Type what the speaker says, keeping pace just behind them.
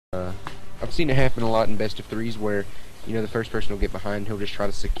I've seen it happen a lot in best of threes where, you know, the first person will get behind, he'll just try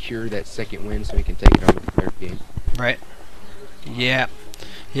to secure that second win so he can take it on to the third game. Right. Yeah.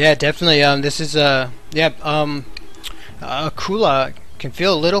 Yeah, definitely. This is Akula can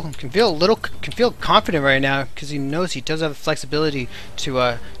feel confident right now because he knows he does have the flexibility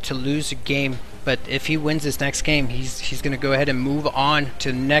to lose a game. But if he wins this next game, he's going to go ahead and move on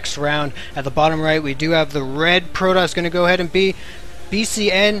to the next round. At the bottom right, we do have the red Protoss going to go ahead and be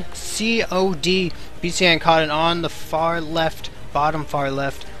BCNCod, BCNCod, and on the far left, bottom far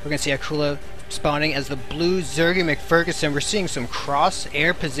left, we're going to see Akula spawning as the blue Zergy McFerguson. We're seeing some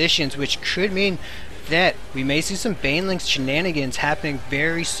cross-air positions, which could mean that we may see some Baneling shenanigans happening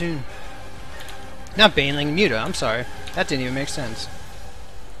very soon. Not Baneling, Muta, I'm sorry. That didn't even make sense.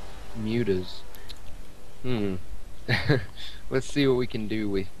 Mutas. Let's see what we can do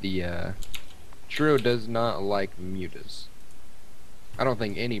with the, Trio does not like mutas. I don't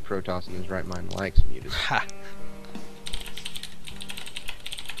think any Protoss in his right mind likes mutas. Ha!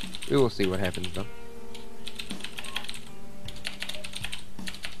 We will see what happens though.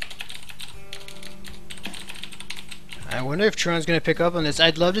 I wonder if Tron's gonna pick up on this.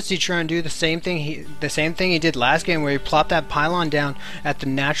 I'd love to see Tron do the same thing he did last game, where he plopped that pylon down at the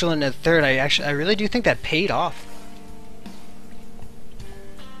natural and the third. I really do think that paid off.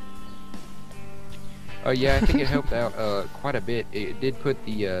 Yeah, I think it helped out quite a bit. It did put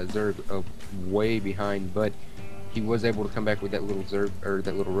the Zerg way behind, but he was able to come back with that little Zerg or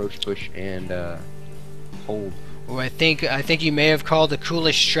that little roach push and hold. Well, I think you may have called a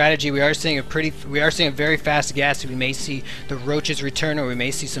coolish strategy. We are seeing a very fast gas. We may see the roaches return, or we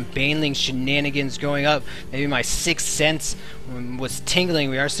may see some Baneling shenanigans going up. Maybe my sixth sense was tingling.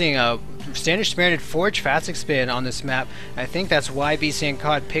 We are seeing a standard spirited Forge fast expand on this map. I think that's why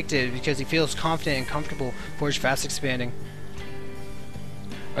BCNCod picked it, because he feels confident and comfortable Forge fast expanding.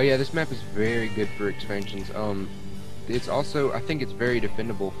 Oh yeah, this map is very good for expansions. It's also, I think it's very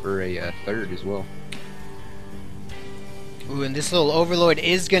defendable for a third as well. Ooh, and this little overlord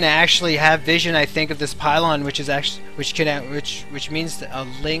is gonna actually have vision, I think, of this pylon, which means a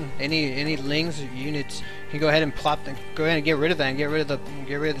ling, any lings or units can go ahead and go ahead and get rid of that, and get rid of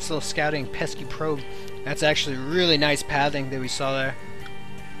this little scouting pesky probe. That's actually really nice pathing that we saw there.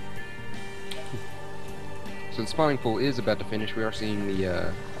 So the spawning pool is about to finish. We are seeing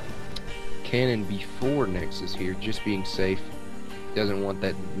the cannon before Nexus here, just being safe. Doesn't want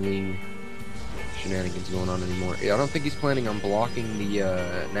that ling shenanigans going on anymore. I don't think he's planning on blocking the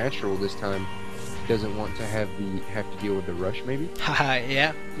natural this time. He doesn't want to have to deal with the rush, maybe. Haha,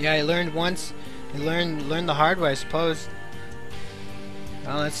 yeah, I learned once. I learned the hard way, I suppose.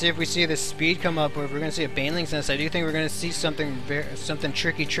 Well, let's see if we see the speed come up, or if we're going to see a Baneling's Nest. I do think we're going to see something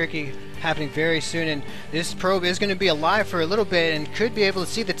tricky happening very soon, and this probe is going to be alive for a little bit and could be able to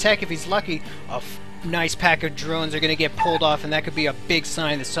see the tech if he's lucky. A nice pack of drones are going to get pulled off, and that could be a big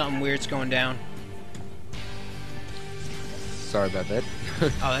sign that something weird's going down. Sorry about that.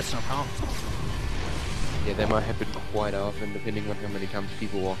 Oh, that's no problem. Yeah, that might happen quite often, depending on how many times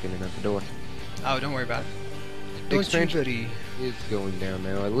people walk in and out the door. Oh, don't worry about it. The expansion is going down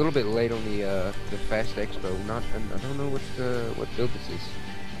now. A little bit late on the Fast Expo. I don't know what build this is.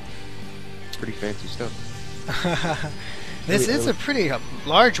 Pretty fancy stuff. This is a pretty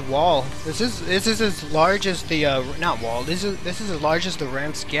large wall. This is as large as the not wall. This is as large as the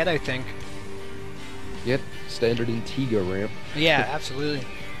ramps get, I think. Yep, standard Antigua ramp. Yeah, absolutely.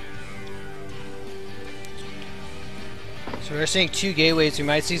 So we're seeing two gateways. We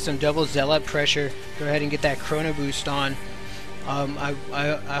might see some double zealot pressure. Go ahead and get that chrono boost on. I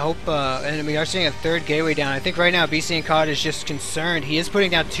hope, and we are seeing a third gateway down. I think right now BCNCod is just concerned. He is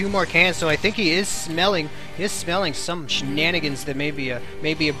putting down 2 more cannons, so I think he is smelling some shenanigans that may be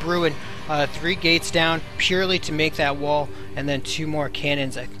a brewing. 3 gates down purely to make that wall, and then 2 more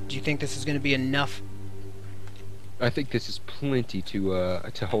cannons. Do you think this is going to be enough? I think this is plenty to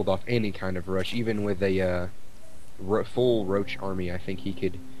hold off any kind of rush, even with a full Roach army. I think he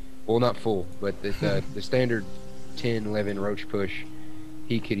could, well, not full, but the standard 10-11 Roach push,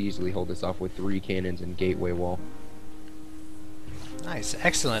 he could easily hold this off with 3 cannons and gateway wall. Nice,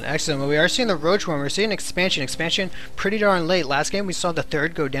 excellent. Well, we are seeing the Roach one. We're seeing expansion pretty darn late. Last game we saw the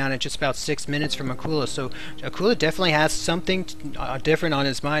third go down at just about 6 minutes from Akula, so Akula definitely has something different on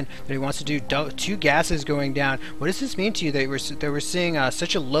his mind that he wants to do. 2 gases going down. What does this mean to you that we're seeing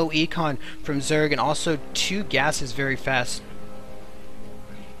such a low econ from Zerg, and also 2 gases very fast?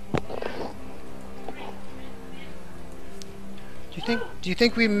 Do you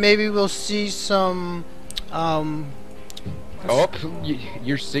think we maybe will see some Oh,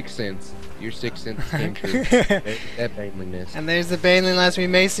 your sixth sense. Your sixth sense came true. That banelingness. And there's the baneling last. We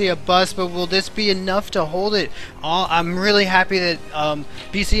may see a bust, but will this be enough to hold it? I'm really happy that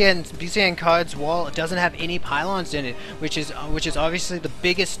BCNCod's wall doesn't have any pylons in it, which is obviously the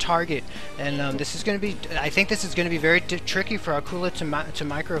biggest target. And this is going to be. I think this is going to be very tricky for Akula to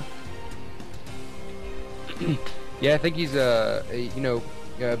micro. Yeah, I think he's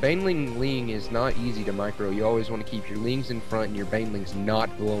baneling Ling is not easy to micro. You always want to keep your Lings in front and your banelings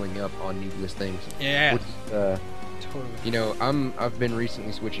not blowing up on needless things. Yeah. Which, totally. I've been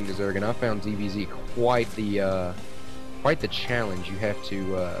recently switching to Zerg, and I found ZVZ quite the challenge. You have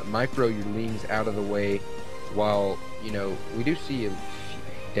to micro your Lings out of the way, while we do see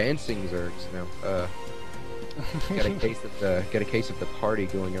dancing Zergs now. Got a case of the party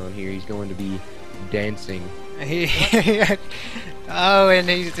going on here. He's going to be dancing. Oh,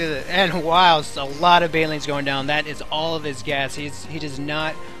 and wow, a lot of banelings going down. That is all of his gas.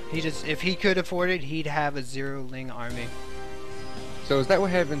 If he could afford it, he'd have a 0 Ling army. So is that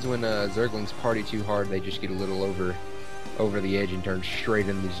what happens when Zerglings party too hard? They just get a little over the edge and turn straight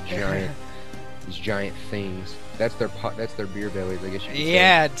into these giant things. That's their beer bellies, I guess you could say.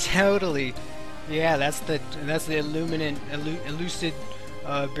 Yeah, totally. Yeah, that's the elucid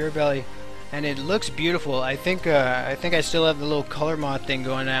beer belly. And it looks beautiful. I think I still have the little color mod thing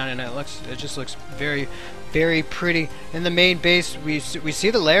going on, and it just looks very, very pretty. In the main base, we see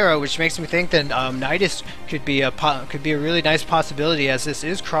the Lara, which makes me think that Nidus could be a really nice possibility, as this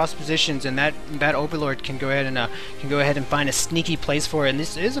is cross positions, and that Overlord can go ahead and find a sneaky place for it. And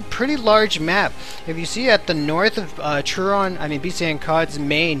this is a pretty large map. If you see at the north of BCNCod's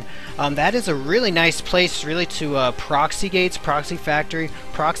main, that is a really nice place, really, to proxy gates, proxy factory,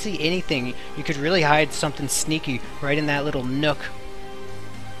 proxy anything. You could really hide something sneaky right in that little nook.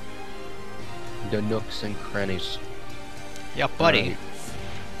 The nooks and crannies. Yeah, buddy.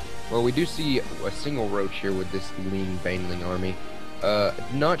 Well, we do see a single roach here with this lean baneling army.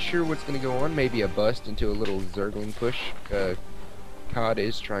 Not sure what's going to go on. Maybe a bust into a little Zergling push. Cod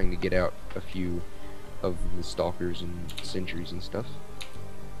is trying to get out a few of the stalkers and sentries and stuff.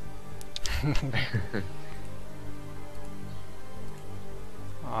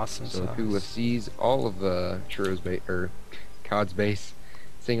 Awesome. So Akula sees all of Cod's base,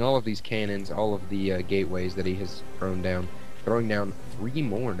 seeing all of these cannons, all of the gateways that he has thrown down, throwing down 3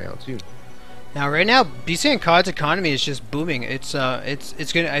 more now too. Now, right now, BCNCod's economy is just booming. I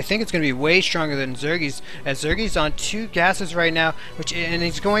think it's gonna be way stronger than Zergi's, as Zergi's on 2 gases right now, and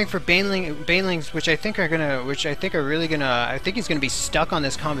he's going for banelings, which I think he's gonna be stuck on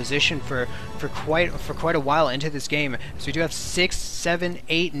this composition for quite a while into this game. So we do have 6, 7,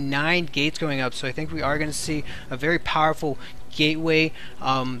 8, 9 gates going up. So I think we are gonna see a very powerful gateway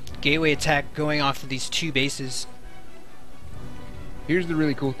attack going off of these 2 bases. Here's the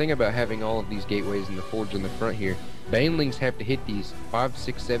really cool thing about having all of these gateways in the forge on the front here. Banelings have to hit these 5,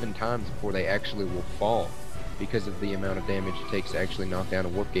 6, 7 times before they actually will fall, because of the amount of damage it takes to actually knock down a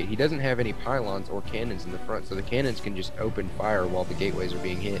warp gate. He doesn't have any pylons or cannons in the front, so the cannons can just open fire while the gateways are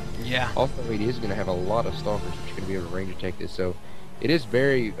being hit. Yeah. Also, he is going to have a lot of stalkers, which are going to be able to range attack this, so it is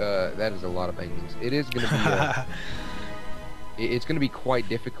very, that is a lot of banelings. It is going to be, it's going to be quite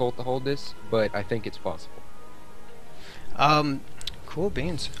difficult to hold this, but I think it's possible. Cool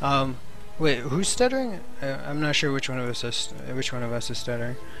beans. Wait, who's stuttering? I'm not sure which one of us is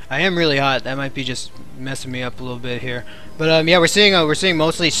stuttering. I am really hot. That might be just messing me up a little bit here. But yeah, we're seeing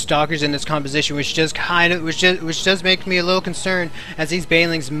mostly stalkers in this composition, which does make me a little concerned, as these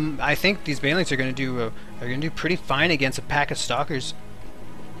banelings. I think these banelings are going to do pretty fine against a pack of stalkers.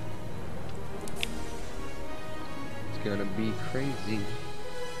 It's gonna be crazy.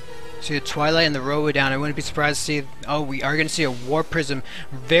 See the Twilight and the Robo down. I wouldn't be surprised to see. Oh, we are going to see a Warp Prism.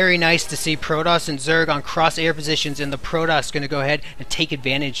 Very nice to see Protoss and Zerg on cross air positions, and the Protoss going to go ahead and take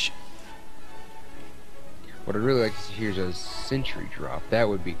advantage. What I'd really like to see here is a Sentry drop. That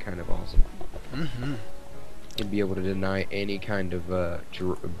would be kind of awesome. Mm-hmm. You'd be able to deny any kind of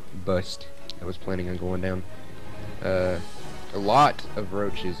bust that was planning on going down. A lot of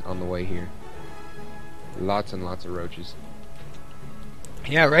roaches on the way here. Lots and lots of roaches.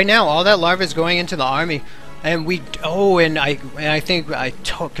 Yeah, right now all that larva is going into the army, and I think I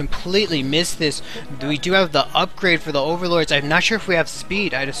completely missed this. We do have the upgrade for the overlords. I'm not sure if we have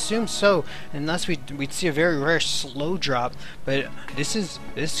speed. I'd assume so, unless we'd see a very rare slow drop. But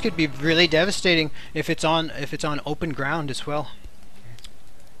this could be really devastating if it's on open ground as well.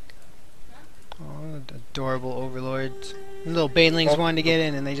 Oh, adorable overlords. Little banelings wanted to get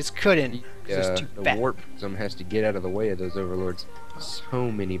in, and they just couldn't. The warp prism has to get out of the way of those overlords. So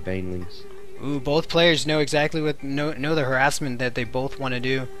many banelings. Ooh, both players know exactly what know the harassment that they both want to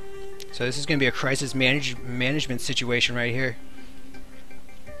do. So this is going to be a crisis management situation right here.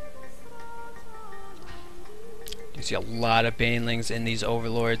 You see a lot of banelings in these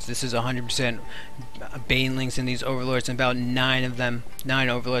overlords. This is 100% banelings in these overlords, and about 9 of them, 9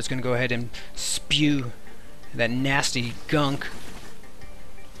 overlords, going to go ahead and spew that nasty gunk.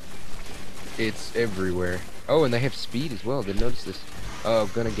 It's everywhere. Oh, and they have speed as well. Didn't notice this. Oh,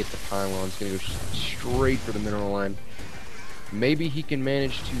 gonna get the pylons. Gonna go straight for the mineral line. Maybe he can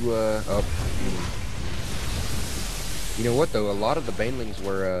manage to, up. You know what, though? A lot of the banelings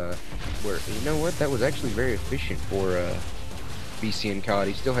were, you know what? That was actually very efficient for, BCNCod.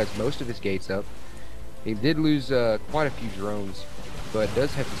 He still has most of his gates up. He did lose, quite a few drones, but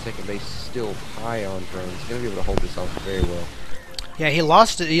does have the second base still high on drones. He's gonna be able to hold this off very well. Yeah, he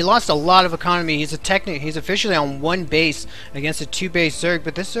lost a lot of economy. He's officially on 1 base against a 2-base Zerg,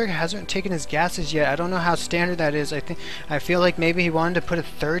 but this Zerg hasn't taken his gases yet. I don't know how standard that is. I feel like maybe he wanted to put a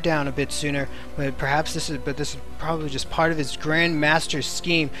 3rd down a bit sooner, but perhaps this is probably just part of his Grand Master's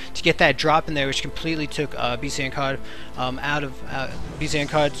scheme to get that drop in there, which completely took BCNCod out of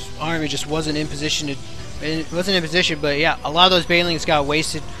BCNCod's army. Just wasn't in position to. It wasn't in position, but yeah, a lot of those banelings got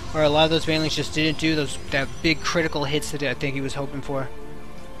wasted, or a lot of those banelings just didn't do that big critical hits that I think he was hoping for.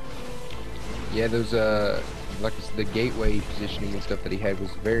 Yeah, those like the gateway positioning and stuff that he had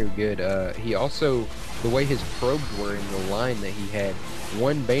was very good. He also, the way his probes were in the line that he had,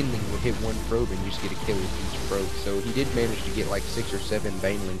 1 baneling would hit 1 probe and just get a kill with each probe. So he did manage to get like 6 or 7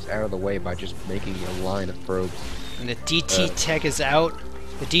 banelings out of the way by just making a line of probes. And the DT tech is out.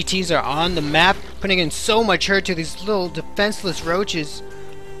 The DTs are on the map, putting in so much hurt to these little defenseless roaches.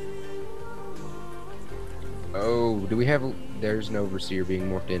 Oh, do we have... There's an overseer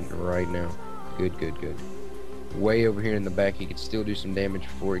being morphed in right now. Good, good, good. Way over here in the back, he could still do some damage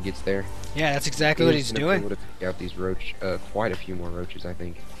before it gets there. Yeah, that's exactly what he's doing. Able to take out these roach, quite a few more roaches, I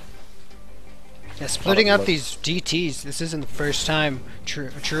think. Yeah, splitting up these DTs. This isn't the first time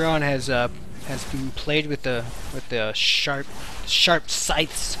Truron has been played with the sharp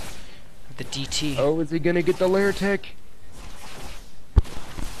sights of the DT. Oh, is he gonna get the lair tech?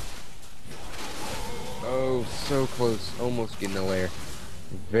 Oh, so close. Almost getting the lair.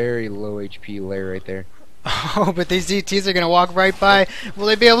 Very low HP lair right there. Oh, but these DTs are gonna walk right by. Will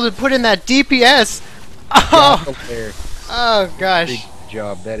they be able to put in that DPS? Oh, oh gosh. Big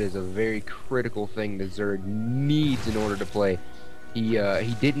job. That is a very critical thing that Zerg needs in order to play. He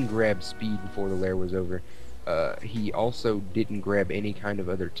didn't grab speed before the lair was over. He also didn't grab any kind of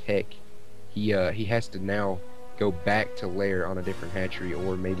other tech. He has to now go back to lair on a different hatchery,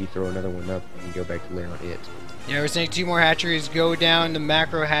 or maybe throw another one up and go back to lair on it. Yeah, we're seeing 2 more hatcheries go down the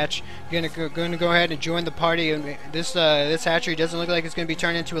macro hatch. Going to go ahead and join the party. And this hatchery doesn't look like it's going to be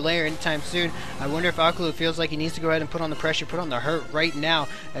turned into a lair anytime soon. I wonder if Akula feels like he needs to go ahead and put on the pressure, put on the hurt right now,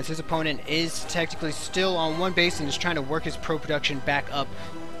 as his opponent is technically still on 1 base and is trying to work his pro production back up.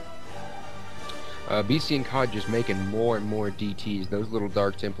 BCNCod just making more and more DTs. Those little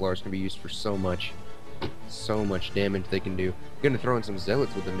Dark Templars can be used for so much damage they can do. Gonna throw in some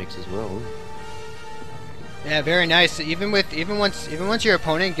Zealots with the mix as well. Ooh. Yeah, very nice. Even once your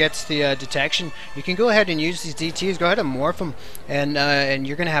opponent gets the detection, you can go ahead and use these DTs. Go ahead and morph them, and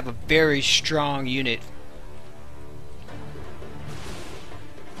you're gonna have a very strong unit.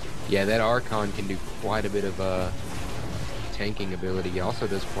 Yeah, that Archon can do quite a bit of tanking ability. He also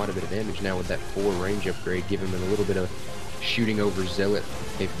does quite a bit of damage now with that 4 range upgrade, giving him a little bit of shooting over Zealot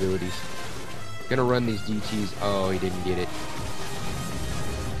capabilities. Gonna run these DTs. Oh, he didn't get it.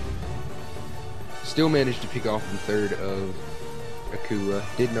 Still managed to pick off the 3rd of Akula.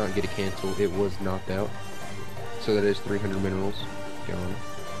 Did not get a cancel. It was knocked out. So that is 300 minerals gone.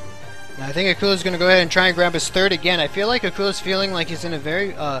 I think Akula's going to go ahead and try and grab his 3rd again. I feel like Akula's feeling like he's in a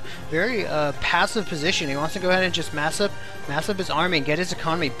very passive position. He wants to go ahead and just mass up his army and get his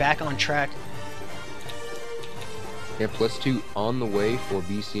economy back on track. Yeah, +2 on the way for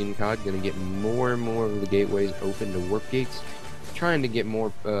BCNCod. Going to get more and more of the gateways open to warp gates. Trying to get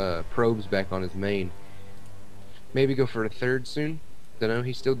more probes back on his main. Maybe go for a 3rd soon. Don't know.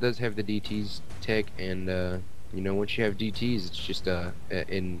 He still does have the DT's tech, and you know, once you have DTs, it's just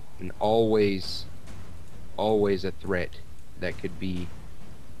an always a threat that could be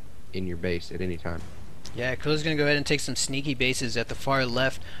in your base at any time. Yeah, Akula's gonna go ahead and take some sneaky bases at the far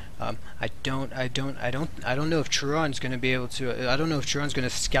left. I don't know if Truron's gonna be able to. I don't know if Truron's gonna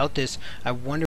scout this. I wonder